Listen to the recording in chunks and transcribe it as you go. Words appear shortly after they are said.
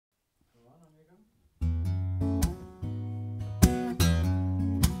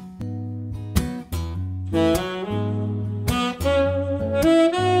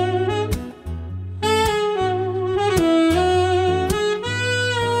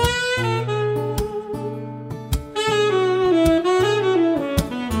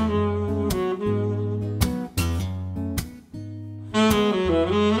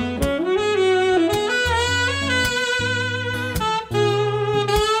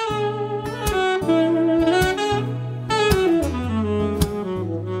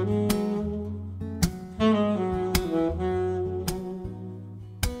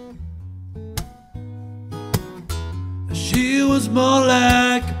She was more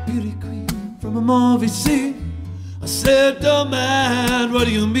like a beauty queen from a movie scene. I said, don't mind, what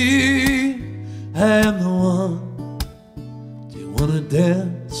do you mean? I am the one. Do you wanna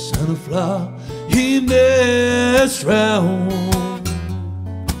dance on the floor? He messed round.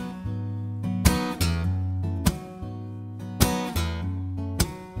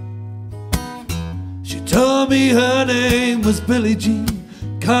 She told me her name was Billie Jean,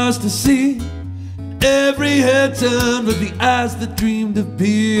 caused to see every head turned with the eyes that dreamed of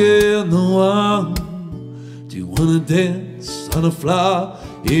being the one. Do you wanna dance on the floor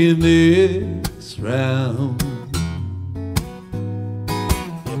in this round?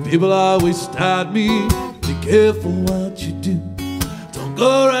 And people always start me, be careful what you do. Don't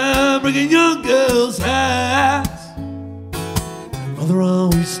go around breaking young girls' hearts. Mother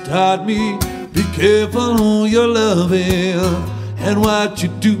always start me, be careful who you're loving and what you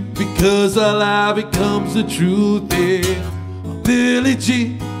do, because a lie becomes the truth. Yeah. Oh, Billie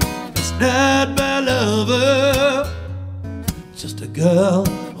Jean, that's not my lover, just a girl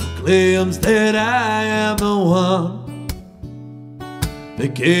who claims that I am the one. The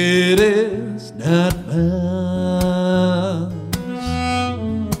kid is not mine.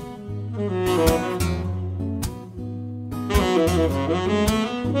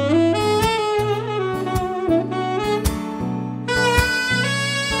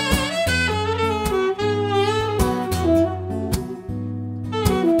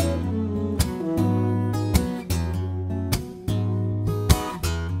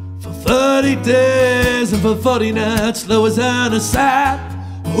 For 30 days and for 40 nights, Lois on her side.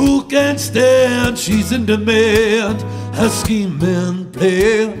 Who can stand? She's in demand. Her scheming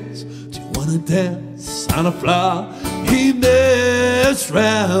plans. Do you wanna dance on the floor? He messed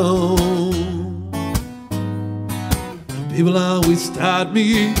round. People always taught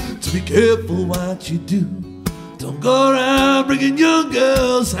me to be careful what you do. Don't go around breaking young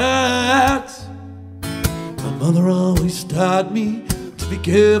girls' hearts. My mother always taught me to be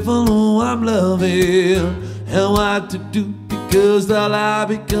careful who I'm loving and what to do, because the lie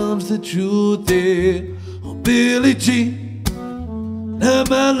becomes the truth. Yeah. Oh, Billie Jean, not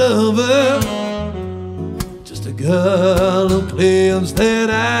my lover, just a girl who claims that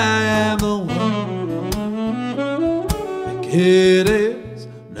I am the one. The kid is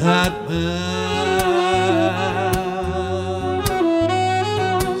not mine.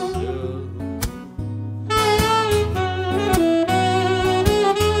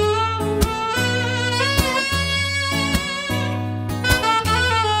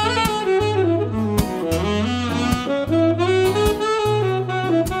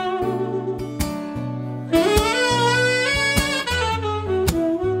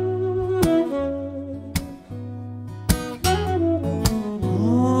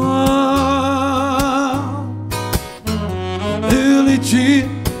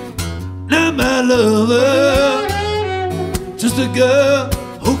 Not my lover, just a girl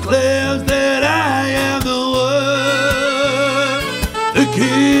who claims that I am the one. The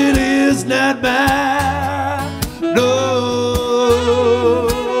kid is not mine, no,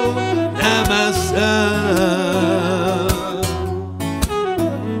 not my son.